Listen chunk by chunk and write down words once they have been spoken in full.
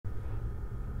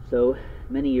So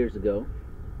many years ago,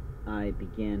 I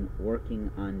began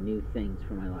working on new things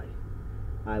for my life.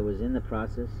 I was in the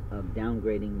process of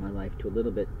downgrading my life to a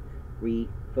little bit,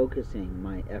 refocusing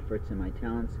my efforts and my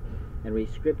talents, and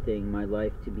rescripting my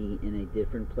life to be in a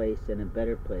different place and a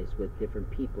better place with different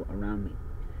people around me.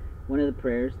 One of the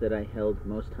prayers that I held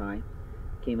most high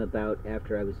came about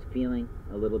after I was feeling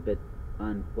a little bit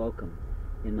unwelcome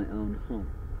in my own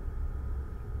home.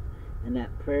 And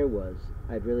that prayer was,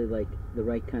 I'd really like the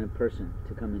right kind of person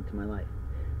to come into my life.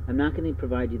 I'm not going to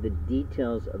provide you the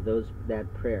details of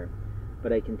that prayer,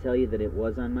 but I can tell you that it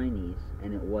was on my knees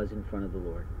and it was in front of the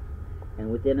Lord.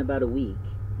 And within about a week,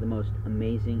 the most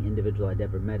amazing individual I'd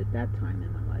ever met at that time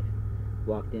in my life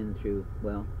walked in through,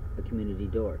 well, a community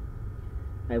door.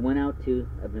 I went out to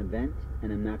an event,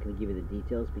 and I'm not going to give you the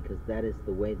details because that is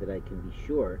the way that I can be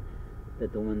sure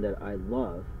that the one that I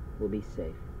love will be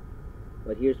safe.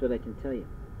 But here's what I can tell you.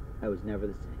 I was never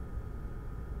the same.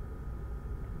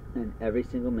 And every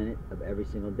single minute of every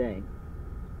single day,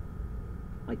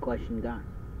 I question God.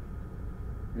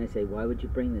 And I say, why would you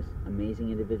bring this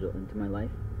amazing individual into my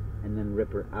life and then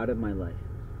rip her out of my life?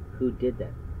 Who did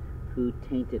that? Who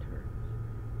tainted her?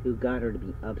 Who got her to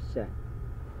be upset?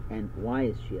 And why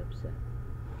is she upset?